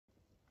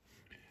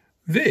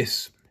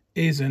This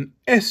is an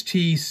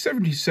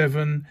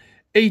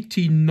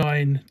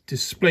ST7789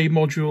 display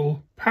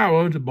module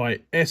powered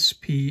by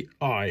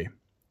SPI.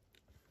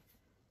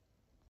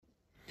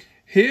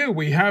 Here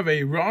we have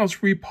a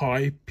Raspberry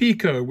Pi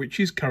Pico which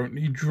is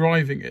currently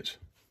driving it.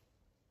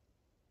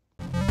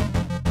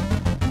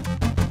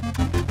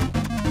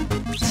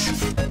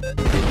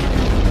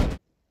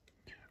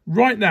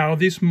 Right now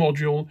this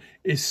module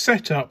is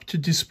set up to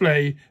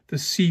display the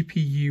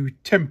CPU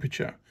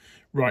temperature.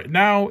 Right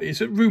now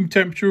it's at room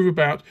temperature of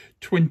about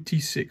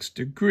 26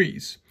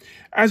 degrees.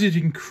 As it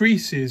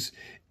increases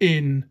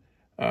in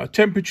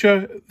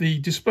temperature, the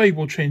display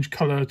will change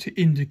colour to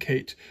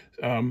indicate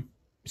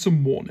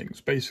some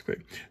warnings, basically.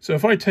 So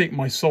if I take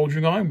my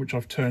soldering iron, which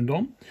I've turned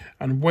on,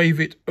 and wave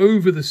it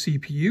over the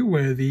CPU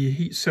where the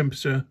heat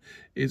sensor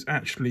is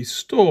actually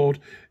stored,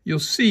 you'll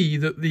see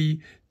that the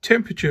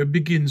temperature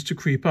begins to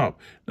creep up.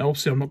 Now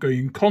obviously I'm not going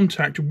in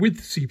contact with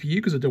the CPU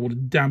because I don't want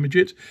to damage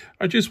it.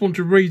 I just want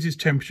to raise its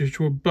temperature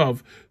to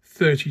above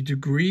 30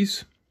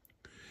 degrees.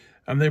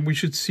 And then we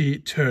should see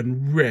it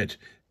turn red,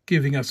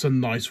 giving us a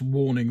nice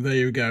warning. There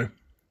you go.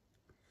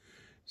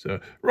 So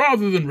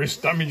rather than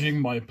risk damaging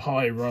my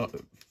Pi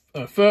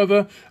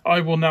further, I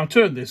will now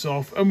turn this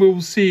off and we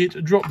will see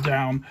it drop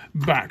down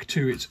back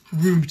to its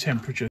room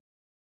temperature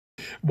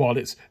while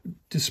it's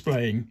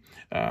displaying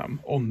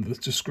on the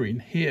screen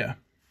here.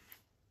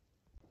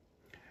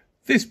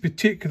 This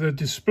particular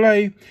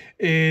display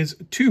is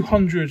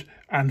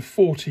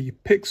 240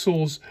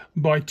 pixels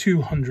by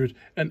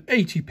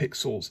 280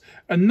 pixels,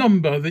 a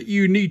number that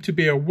you need to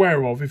be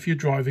aware of if you're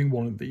driving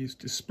one of these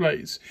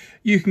displays.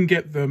 You can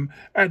get them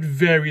at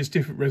various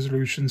different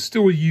resolutions,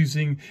 still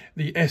using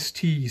the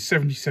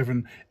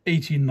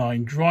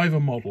ST7789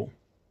 driver model.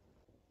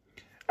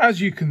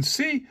 As you can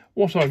see,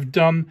 what I've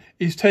done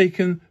is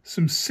taken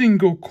some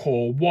single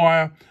core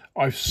wire,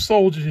 I've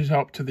soldered it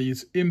up to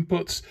these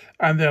inputs,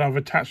 and then I've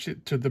attached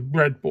it to the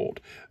breadboard.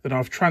 Then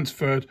I've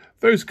transferred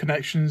those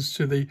connections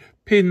to the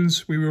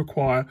pins we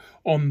require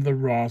on the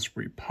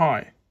Raspberry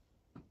Pi.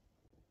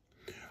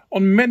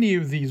 On many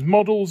of these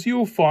models,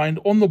 you'll find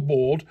on the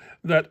board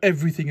that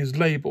everything is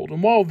labelled.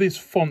 And while this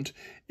font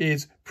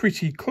is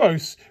pretty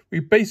close, we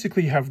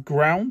basically have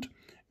ground,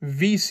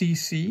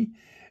 VCC,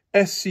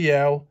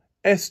 SCL,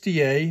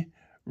 SDA,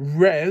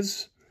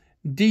 Res,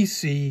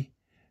 DC,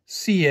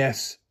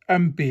 CS,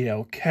 and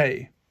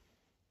BLK.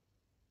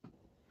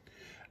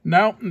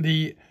 Now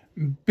the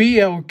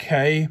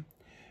BLK,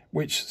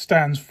 which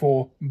stands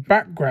for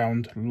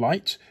background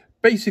light,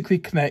 basically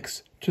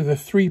connects to the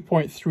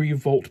 3.3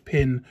 volt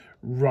pin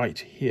right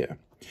here.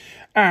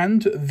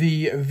 And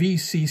the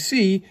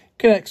VCC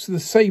connects to the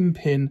same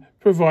pin,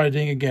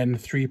 providing again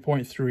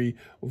 3.3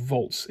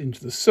 volts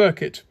into the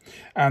circuit.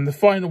 And the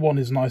final one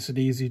is nice and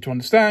easy to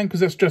understand because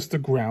that's just the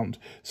ground.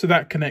 So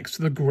that connects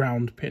to the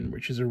ground pin,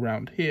 which is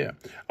around here.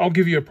 I'll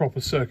give you a proper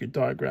circuit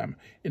diagram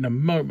in a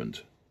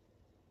moment.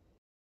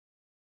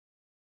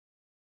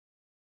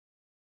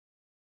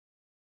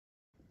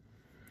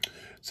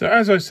 So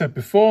as I said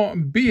before,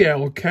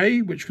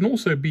 BLK, which can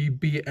also be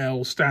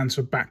BL, stands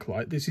for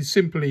backlight. This is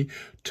simply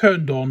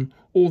turned on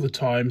all the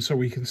time so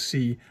we can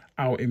see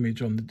our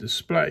image on the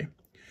display.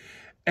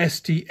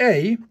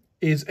 SDA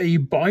is a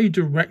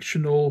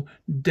bidirectional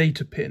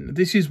data pin.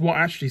 This is what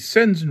actually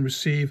sends and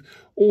receives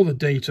all the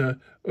data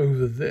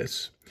over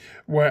this.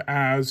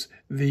 Whereas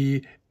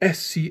the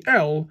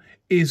SCL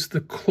is the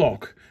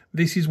clock.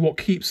 This is what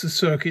keeps the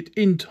circuit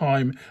in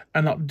time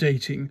and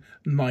updating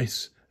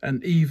nice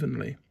and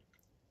evenly.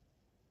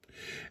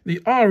 The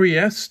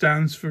RES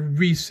stands for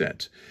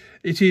reset.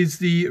 It is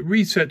the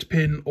reset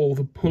pin or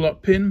the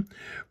pull-up pin,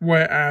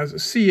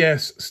 whereas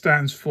CS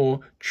stands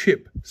for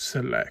chip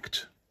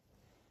select.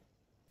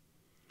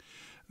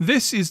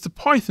 This is the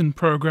Python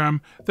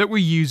program that we're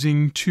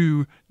using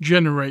to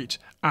generate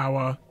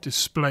our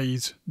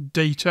display's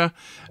data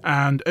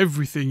and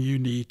everything you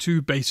need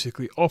to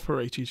basically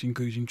operate it,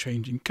 including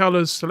changing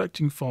colors,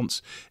 selecting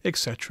fonts,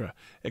 etc,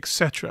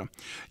 etc.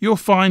 You'll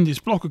find this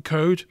block of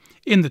code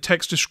in the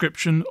text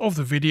description of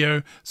the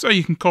video so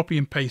you can copy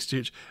and paste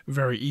it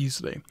very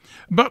easily.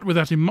 But with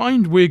that in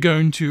mind, we're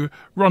going to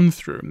run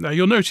through. Now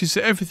you'll notice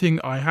that everything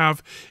I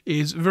have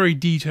is very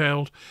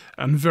detailed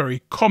and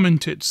very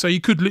commented, so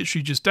you could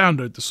literally just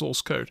download the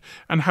source code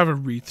and have a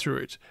read through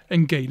it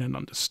and gain an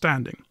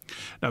understanding.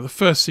 Now the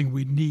first thing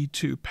we need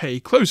to pay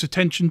close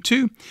attention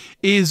to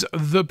is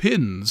the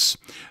pins.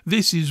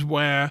 This is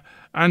where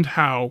and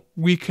how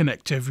we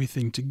connect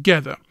everything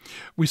together.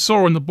 We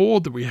saw on the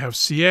board that we have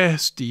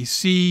CS,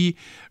 DC,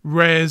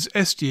 Res,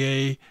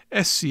 SDA,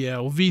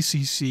 SCL,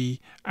 VCC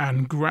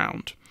and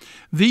ground.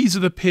 These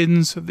are the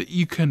pins that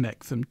you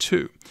connect them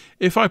to.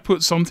 If I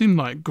put something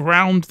like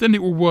ground, then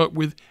it will work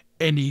with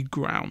any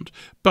ground,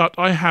 but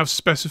I have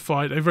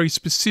specified a very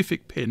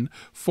specific pin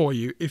for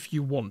you if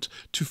you want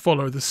to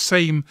follow the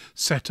same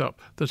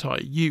setup that I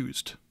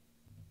used.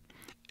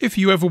 If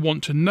you ever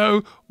want to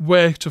know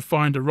where to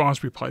find a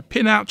Raspberry Pi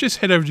pinout, just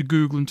head over to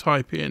Google and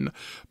type in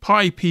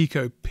Pi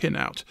Pico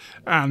pinout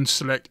and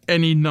select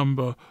any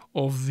number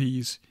of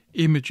these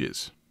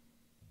images.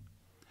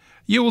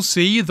 You will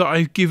see that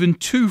I've given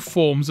two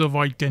forms of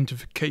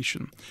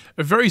identification.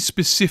 A very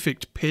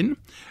specific pin,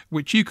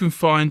 which you can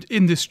find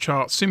in this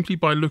chart simply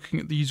by looking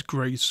at these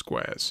grey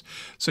squares.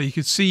 So you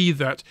can see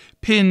that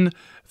pin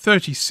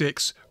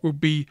 36 will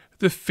be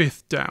the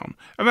 5th down.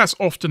 And that's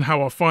often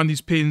how I find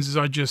these pins, is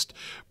I just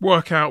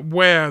work out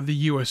where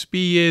the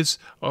USB is,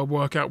 I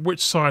work out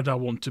which side I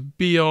want to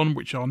be on,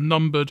 which are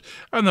numbered,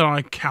 and then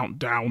I count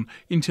down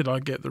until I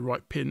get the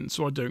right pin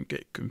so I don't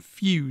get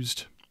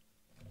confused.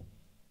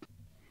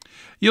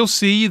 You'll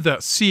see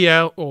that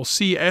CL or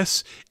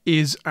CS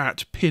is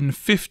at pin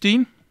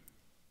 15.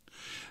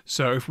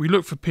 So if we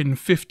look for pin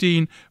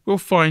 15, we'll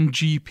find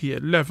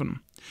GP11.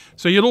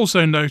 So you'll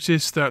also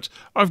notice that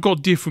I've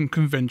got different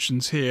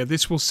conventions here.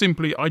 This will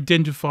simply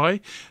identify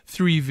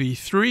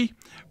 3v3,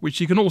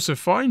 which you can also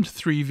find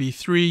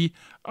 3v3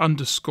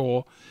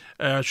 underscore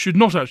should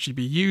not actually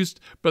be used,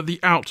 but the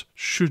out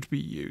should be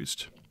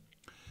used.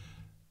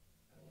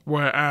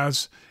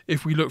 Whereas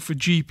if we look for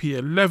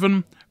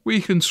GP11, we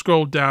can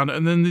scroll down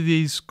and then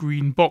these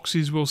green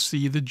boxes will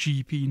see the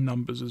GP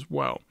numbers as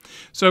well.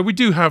 So we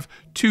do have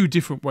two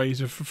different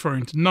ways of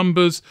referring to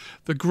numbers,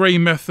 the grey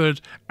method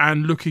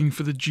and looking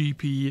for the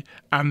GP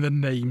and the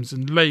names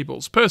and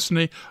labels.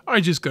 Personally,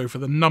 I just go for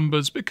the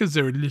numbers because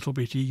they're a little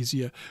bit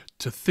easier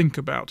to think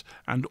about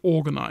and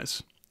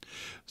organise.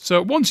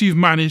 So once you've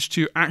managed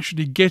to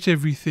actually get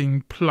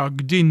everything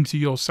plugged into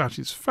your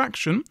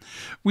satisfaction,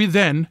 we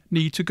then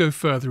need to go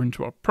further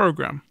into our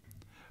program.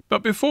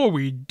 But before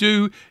we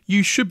do,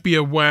 you should be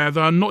aware that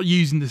I'm not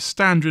using the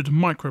standard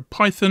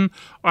MicroPython.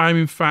 I'm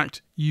in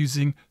fact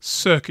using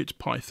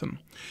CircuitPython.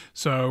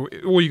 So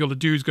all you got to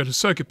do is go to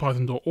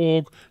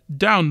circuitpython.org,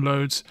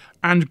 downloads,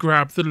 and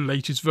grab the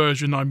latest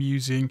version. I'm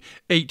using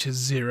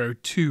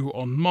 8.02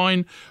 on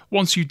mine.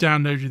 Once you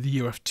downloaded the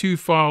UF2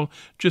 file,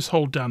 just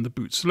hold down the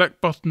boot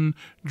select button,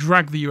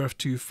 drag the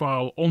UF2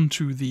 file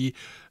onto the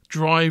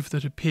drive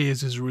that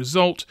appears as a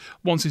result.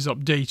 Once it's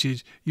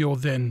updated, you're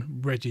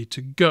then ready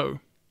to go.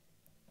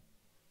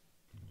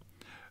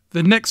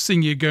 The next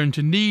thing you're going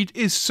to need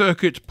is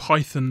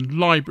CircuitPython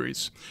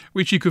libraries,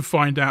 which you could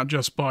find out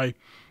just by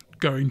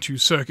going to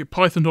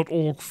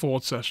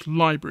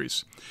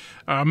circuitpython.org/libraries.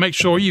 Make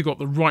sure you got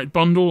the right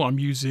bundle. I'm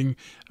using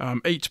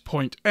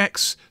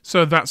 8.x,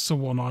 so that's the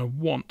one I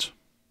want.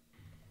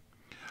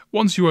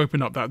 Once you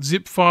open up that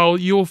zip file,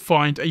 you'll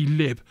find a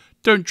lib.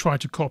 Don't try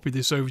to copy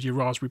this over to your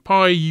Raspberry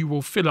Pi, you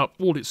will fill up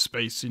all its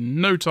space in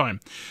no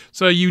time.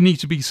 So you need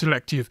to be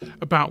selective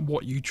about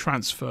what you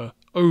transfer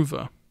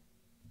over.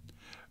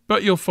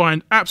 But you'll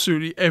find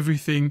absolutely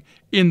everything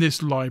in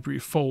this library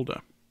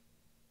folder.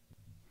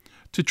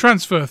 To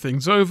transfer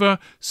things over,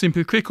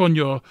 simply click on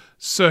your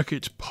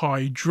Circuit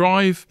Pi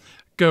drive,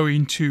 go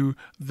into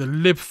the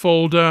lib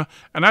folder,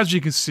 and as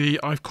you can see,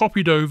 I've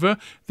copied over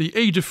the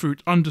Adafruit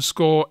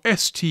underscore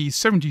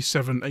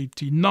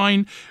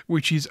ST7789,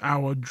 which is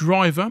our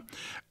driver,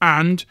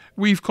 and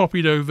we've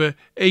copied over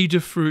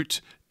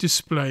Adafruit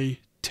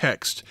display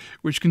text,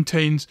 which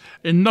contains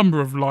a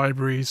number of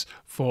libraries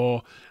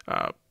for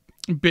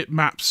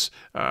bitmaps,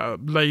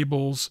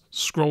 labels,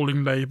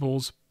 scrolling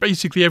labels,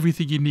 basically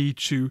everything you need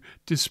to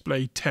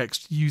display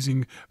text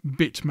using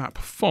bitmap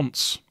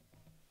fonts.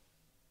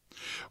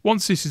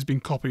 Once this has been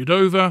copied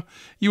over,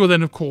 you will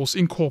then of course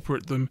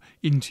incorporate them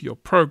into your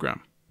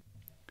program.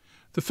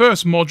 The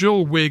first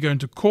module we're going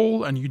to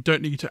call, and you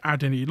don't need to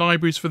add any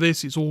libraries for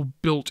this, it's all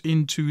built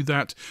into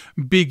that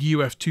big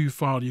UF2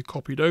 file you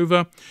copied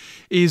over,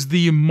 is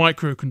the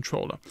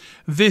microcontroller.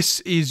 This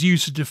is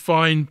used to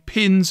define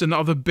pins and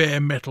other bare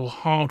metal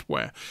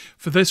hardware.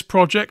 For this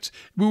project,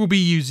 we will be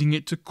using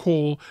it to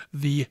call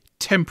the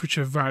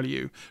temperature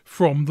value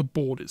from the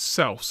board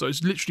itself. So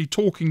it's literally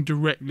talking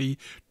directly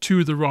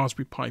to the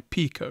Raspberry Pi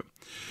Pico.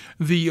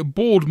 The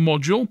board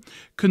module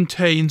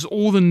contains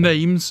all the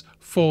names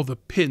for the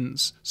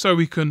pins, so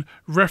we can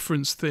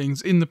reference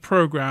things in the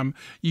program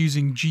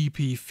using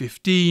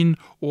GP15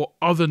 or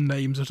other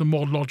names that are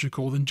more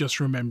logical than just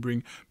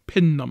remembering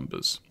pin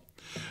numbers.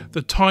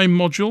 The time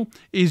module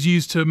is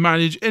used to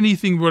manage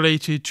anything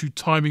related to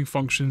timing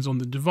functions on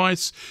the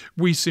device.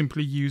 We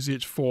simply use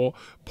it for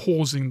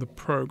pausing the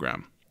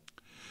program.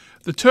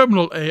 The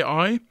terminal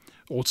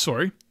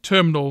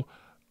terminal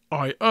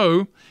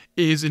I/O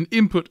is an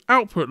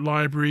input-output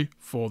library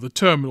for the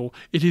terminal.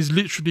 It is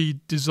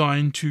literally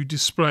designed to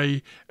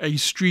display a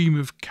stream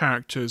of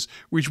characters,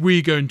 which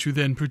we're going to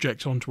then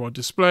project onto our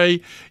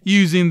display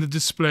using the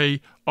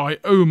display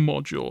I/O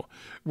module,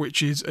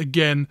 which is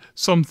again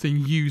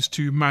something used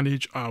to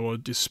manage our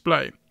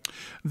display.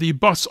 The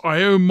bus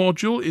I/O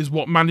module is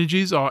what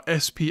manages our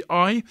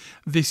SPI.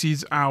 This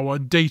is our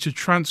data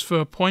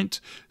transfer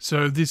point,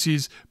 so this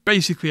is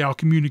basically our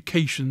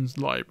communications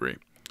library.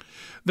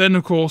 Then,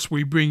 of course,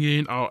 we bring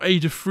in our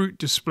Adafruit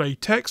display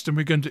text, and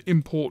we're going to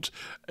import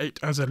it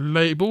as a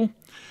label.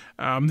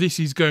 This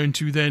is going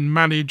to then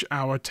manage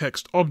our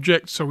text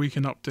object so we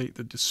can update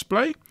the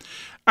display.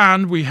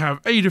 And we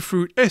have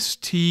Adafruit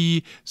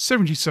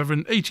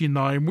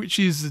ST7789, which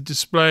is the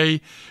display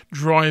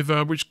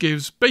driver, which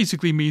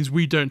basically means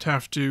we don't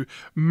have to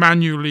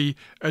manually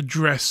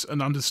address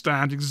and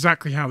understand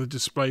exactly how the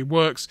display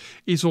works.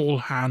 It's all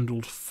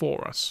handled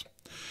for us.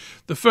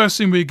 The first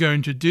thing we're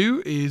going to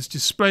do is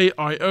display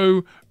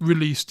I/O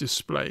release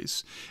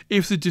displays.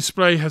 If the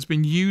display has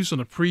been used on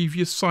a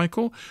previous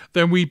cycle,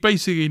 then we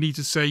basically need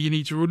to say you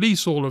need to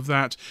release all of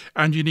that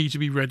and you need to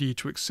be ready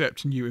to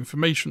accept new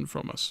information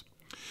from us.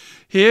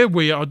 Here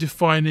we are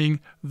defining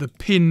the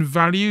pin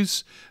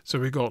values. So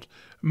we've got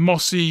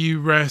MOSI,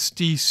 RES,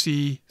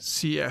 DC,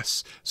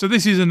 CS. So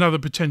this is another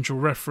potential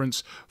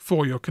reference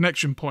for your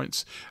connection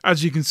points.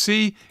 As you can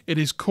see, it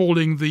is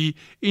calling the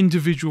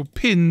individual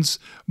pins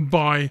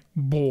by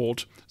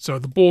board. So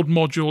the board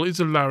module is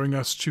allowing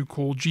us to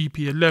call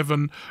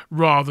GP11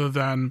 rather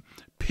than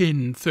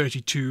pin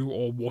 32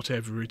 or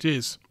whatever it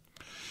is.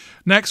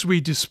 Next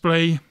we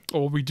define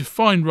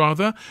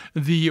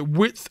the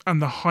width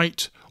and the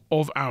height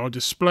of our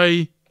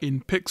display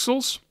in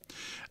pixels.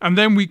 And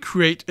then we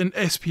create an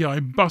SPI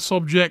bus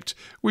object,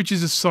 which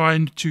is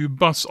assigned to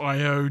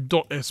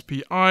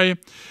busio.spi,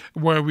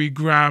 where we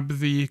grab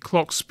the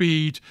clock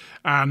speed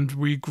and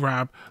we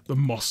grab the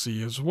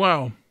MOSI as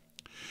well.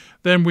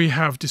 Then we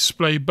have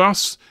display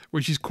bus,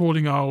 which is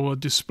calling our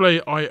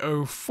display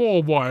I/O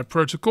 4-wire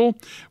protocol,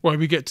 where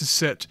we get to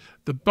set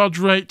the baud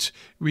rate,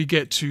 we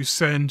get to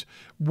send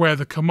where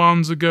the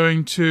commands are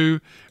going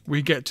to,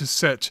 we get to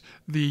set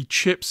the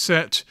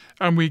chipset,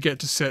 and we get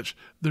to set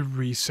the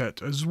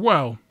reset as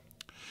well.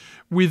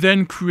 We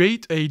then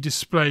create a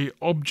display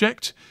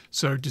object,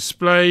 so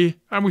display,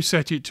 and we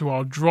set it to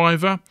our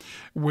driver.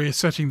 We're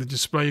setting the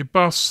display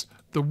bus,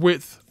 the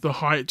width, the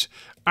height,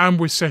 and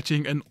we're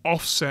setting an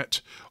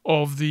offset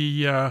of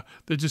the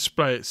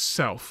display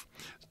itself,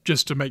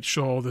 just to make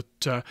sure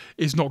that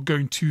it's not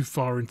going too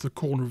far into the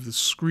corner of the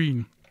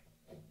screen.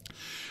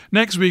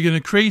 Next, we're going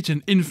to create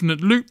an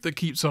infinite loop that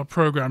keeps our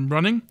program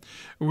running.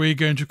 We're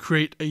going to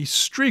create a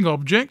string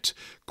object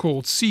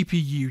called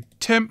CPU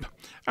temp,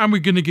 and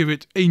we're going to give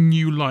it a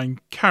new line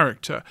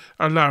character,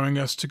 allowing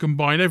us to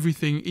combine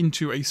everything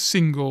into a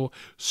single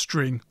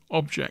string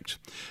object.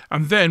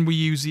 And then we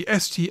use the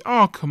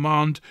str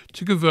command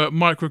to convert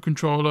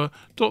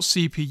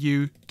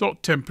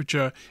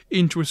microcontroller.cpu.temperature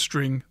into a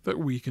string that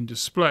we can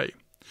display.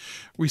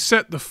 We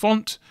set the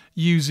font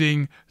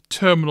using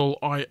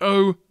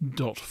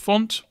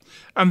terminalio.font,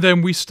 and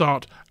then we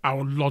start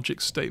our logic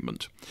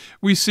statement.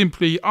 We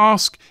simply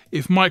ask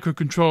if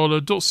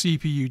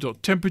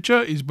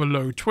microcontroller.cpu.temperature is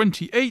below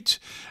 28,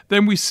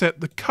 then we set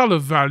the color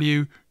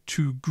value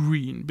to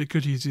green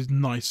because it is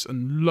nice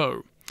and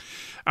low.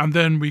 And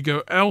then we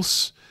go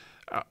else,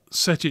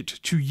 set it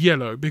to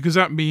yellow because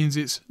that means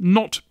it's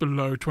not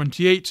below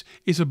 28,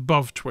 it's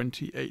above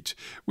 28,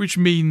 which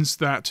means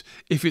that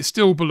if it's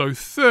still below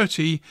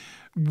 30,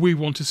 we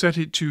want to set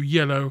it to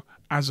yellow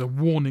as a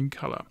warning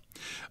color.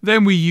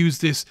 Then we use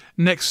this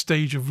next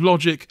stage of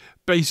logic,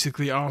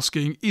 basically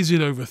asking, is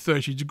it over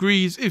 30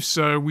 degrees? If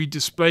so, we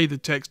display the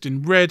text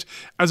in red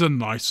as a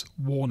nice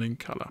warning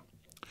color.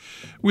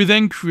 We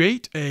then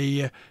create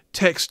a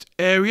text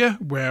area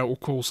where, of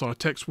course, our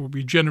text will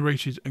be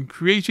generated and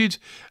created,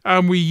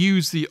 and we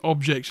use the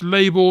object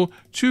label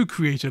to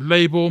create a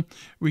label.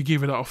 We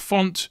give it a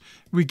font,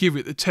 we give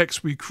it the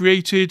text we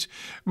created,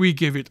 we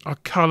give it a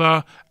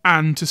color,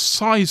 and to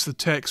size the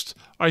text,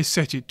 I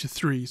set it to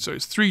 3, so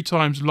it's 3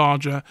 times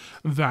larger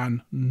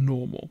than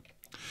normal.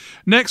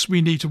 Next,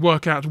 we need to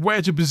work out where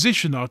to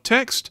position our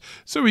text,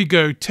 so we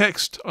go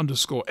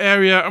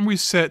text_area and we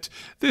set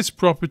this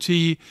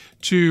property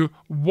to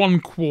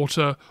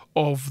 1/4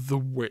 of the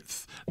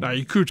width. Now,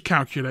 you could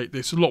calculate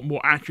this a lot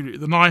more accurately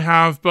than I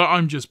have, but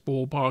I'm just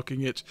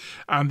ballparking it,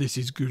 and this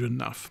is good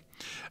enough.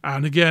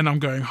 And again, I'm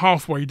going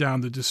halfway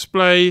down the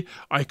display.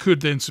 I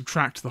could then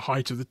subtract the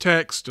height of the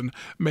text and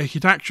make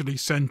it actually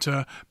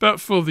center,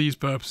 but for these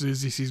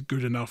purposes, this is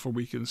good enough where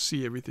we can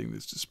see everything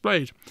that's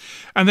displayed.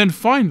 And then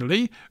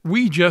finally,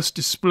 we just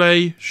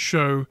display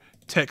show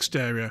text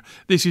area.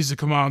 This is the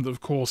command that, of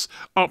course,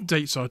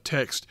 updates our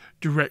text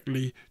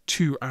directly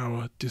to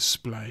our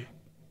display.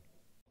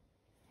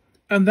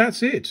 And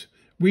that's it.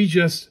 We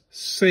just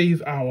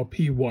save our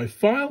PY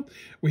file,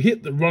 we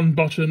hit the run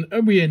button,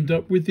 and we end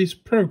up with this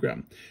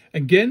program.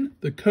 Again,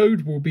 the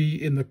code will be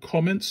in the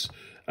comments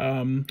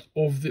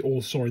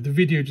the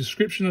video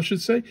description, I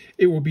should say.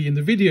 It will be in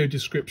the video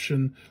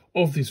description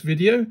of this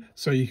video,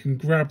 so you can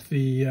grab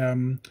the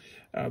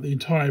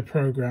entire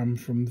program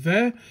from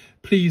there.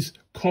 Please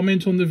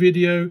comment on the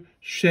video,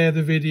 share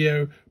the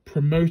video,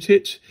 promote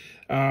it.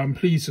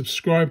 Please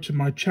subscribe to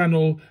my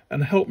channel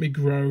and help me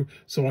grow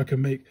so I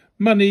can make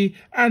money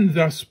and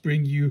thus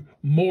bring you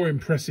more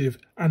impressive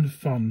and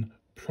fun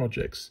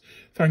projects.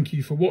 Thank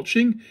you for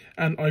watching,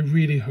 and I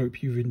really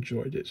hope you've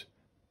enjoyed it.